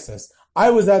public access. I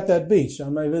was at that beach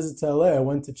on my visit to LA. I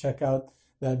went to check out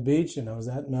that beach, and I was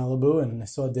at Malibu, and I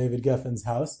saw David Geffen's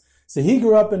house. So he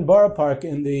grew up in Borough Park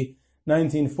in the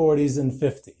 1940s and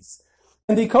 50s.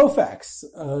 Sandy Koufax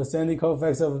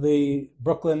of the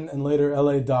Brooklyn and later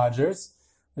LA Dodgers,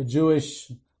 a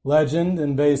Jewish legend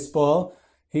in baseball.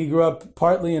 He grew up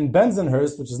partly in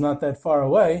Bensonhurst, which is not that far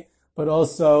away, but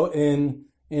also in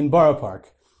Borough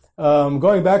Park.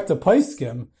 Going back to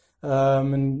poskim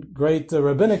and great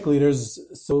rabbinic leaders,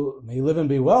 so may he live and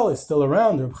be well, is still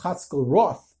around. Reb Chatzkel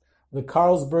Roth, the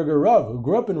Carlsberger Rav, who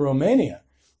grew up in Romania,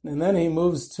 and then he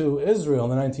moves to Israel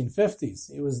in the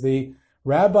 1950s. He was the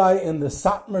rabbi in the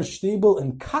Satmar Shtibel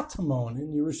in Katamon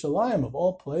in Yerushalayim, of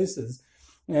all places.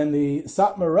 And the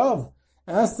Satmar Rav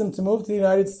asked him to move to the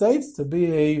United States to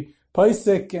be a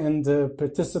posek and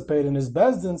participate in his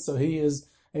bezdin. So he is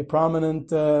a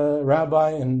prominent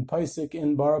rabbi and posek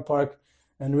in Borough Park,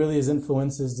 and really his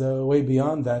influence is way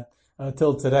beyond that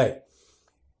till today.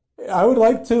 I would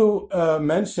like to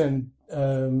mention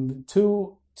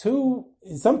two.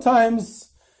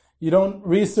 Sometimes you don't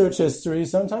research history.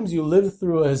 Sometimes you live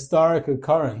through a historic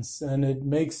occurrence, and it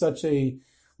makes such a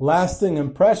lasting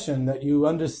impression that you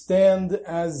understand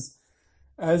as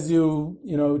you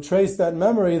trace that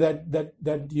memory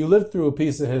that you lived through a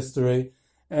piece of history,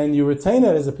 and you retain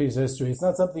it as a piece of history. It's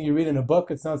not something you read in a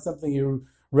book. It's not something you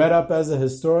read up as a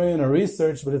historian or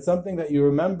research, but it's something that you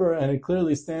remember, and it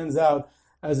clearly stands out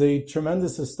as a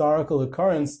tremendous historical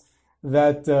occurrence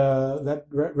that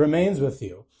remains with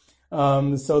you.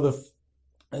 Two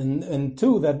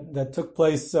that took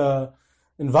place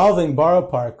involving Borough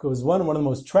Park was one of the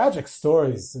most tragic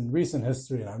stories in recent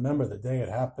history, and I remember the day it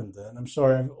happened, and I'm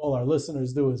sure all our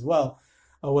listeners do as well.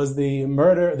 Was the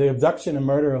abduction and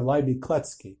murder of Leiby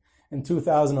Kletzky in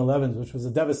 2011, which was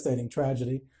a devastating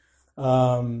tragedy.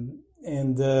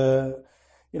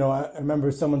 I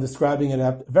remember someone describing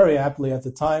it very aptly at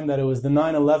the time, that it was the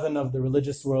 9/11 of the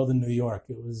religious world in New York.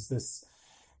 It was this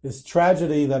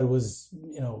tragedy that was,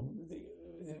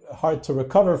 hard to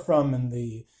recover from, and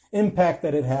the impact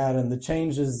that it had, and the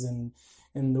changes in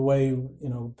the way,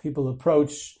 people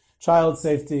approach child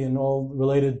safety and all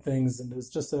related things. And it was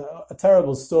just a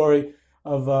terrible story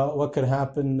of what could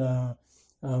happen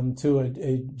to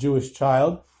a Jewish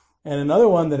child. And another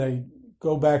one that I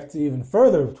go back to even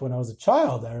further, to when I was a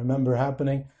child, I remember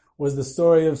happening, was the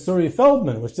story of Suri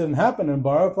Feldman, which didn't happen in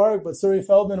Borough Park, but Suri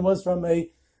Feldman was from a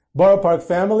Borough Park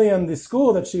family, and the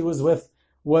school that she was with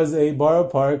was a Borough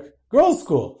Park girls'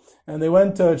 school. And they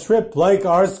went to a trip like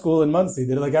our school in Monsey,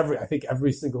 did like I think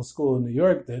every single school in New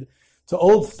York did, to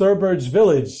Old Sturbridge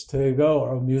Village to go,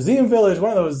 or Museum Village,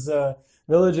 one of those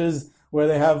villages where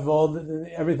they have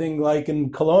everything like in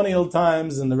colonial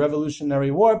times and the Revolutionary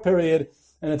War period.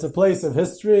 And it's a place of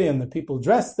history, and the people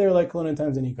dress there like colonial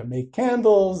times, and you can make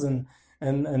candles and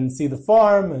see the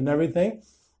farm and everything.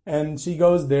 And she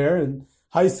goes there in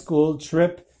high school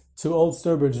trip to Old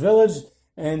Sturbridge Village,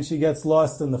 and she gets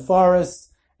lost in the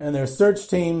forest, and there are search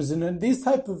teams. And these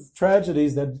type of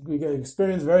tragedies that we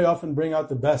experience very often bring out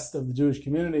the best of the Jewish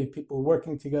community, people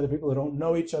working together, people who don't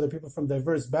know each other, people from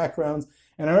diverse backgrounds.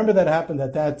 And I remember that happened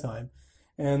at that time.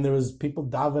 And there was people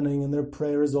davening in their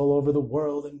prayers all over the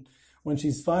world. And when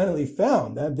she's finally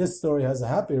found, that this story has a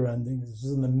happier ending. This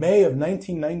was in the May of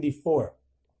 1994,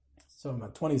 so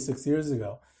about 26 years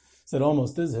ago. So it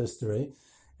almost is history.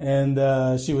 And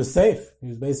she was safe. She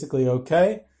was basically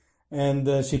okay.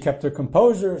 And she kept her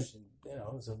composure. It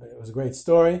was a great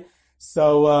story.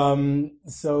 So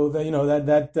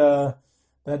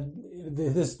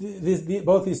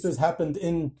both these stories happened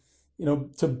in,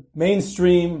 to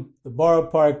mainstream the Borough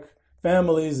Park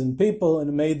families and people, and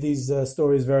it made these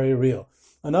stories very real.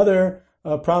 Another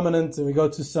prominent, and we go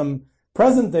to some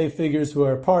present-day figures who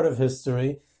are part of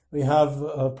history. We have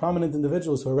prominent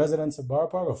individuals who are residents of Borough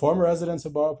Park, or former residents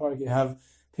of Borough Park. You have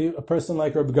a person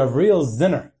like Rabbi Gavriel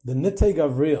Zinner, the Nittei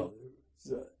Gavriel,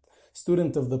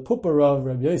 student of the Puparav,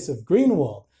 Rabbi Yosef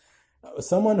Greenwald,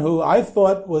 someone who I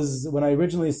thought was, when I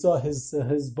originally saw his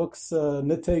books,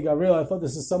 Nittei Gavriel, I thought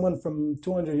this is someone from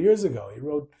 200 years ago. He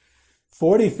wrote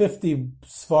 40, 50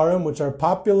 Sfarim, which are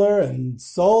popular and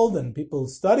sold, and people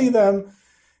study them.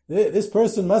 This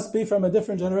person must be from a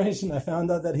different generation. I found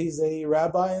out that he's a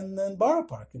rabbi in Borough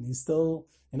Park, and he's still,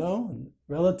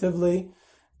 relatively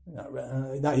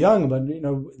not young, but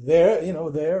there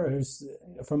is,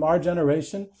 from our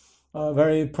generation, a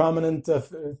very prominent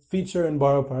feature in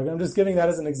Borough Park. I'm just giving that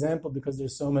as an example because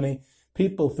there's so many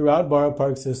people throughout Borough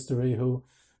Park's history who,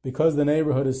 because the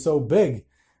neighborhood is so big,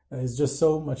 is just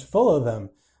so much full of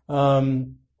them.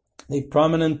 The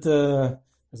prominent,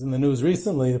 was in the news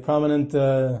recently, the prominent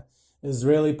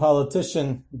Israeli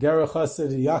politician, Ger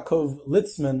Chassid Yaakov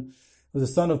Litzman, was the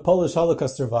son of Polish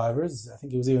Holocaust survivors. I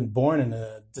think he was even born in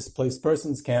a displaced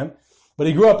persons camp. But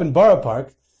he grew up in Borough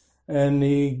Park, and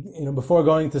he, before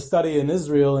going to study in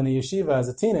Israel in a yeshiva as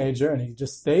a teenager, and he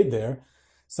just stayed there.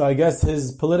 So I guess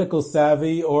his political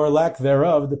savvy, or lack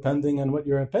thereof, depending on what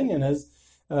your opinion is,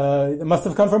 it must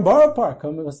have come from Borough Park.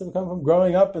 It must have come from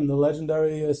growing up in the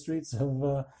legendary streets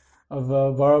of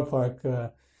Borough Park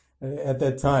at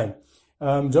that time.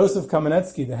 Joseph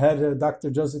Kamenetsky, Dr.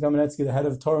 Joseph Kamenetsky, the head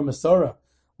of Torah Masorah,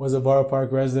 was a Borough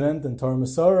Park resident, and Torah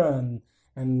Masorah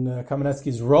and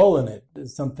Kamenetsky's role in it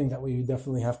is something that we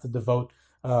definitely have to devote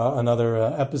another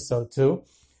episode to.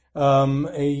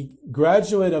 A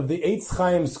graduate of the Eitz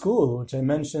Chaim School, which I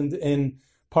mentioned in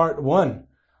part 1,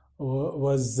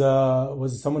 was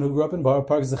someone who grew up in Borough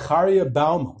Park, Zachariah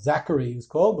Baumel. Zachary he was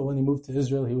called, but when he moved to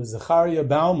Israel, he was Zachariah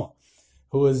Baumel,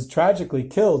 who was tragically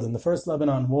killed in the First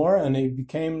Lebanon War, and he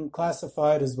became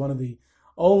classified as one of the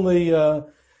only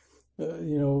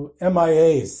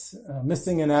MIAs,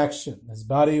 missing in action. His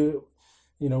body,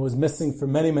 was missing for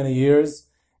many, many years,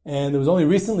 and it was only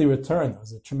recently returned. It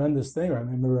was a tremendous thing. I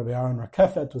remember Rabbi Aaron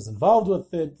Rakefet was involved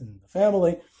with it, and the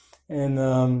family,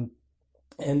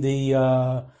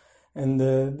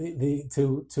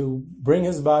 to bring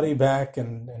his body back,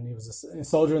 and he was a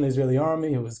soldier in the Israeli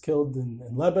army who was killed in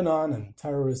Lebanon, and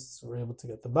terrorists were able to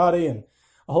get the body, and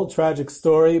a whole tragic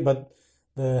story. But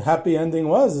the happy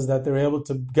ending is that they were able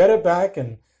to get it back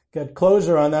and get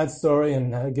closure on that story,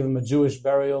 and give him a Jewish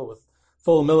burial with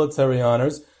full military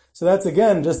honors. So that's,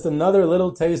 again, just another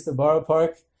little taste of Borough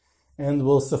Park, and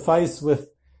will suffice with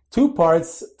 2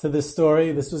 parts to this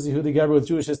story. This was Yehuda Geber with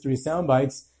Jewish History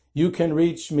Soundbites. You can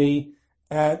reach me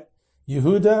at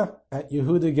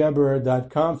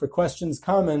yehuda@yehudageber.com for questions,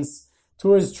 comments,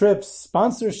 tours, trips,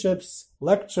 sponsorships,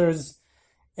 lectures,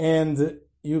 and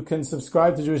You can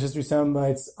subscribe to Jewish History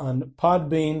Soundbites on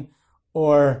Podbean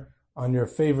or on your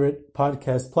favorite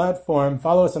podcast platform.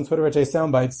 Follow us on Twitter at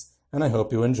JSoundbites, and I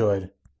hope you enjoyed.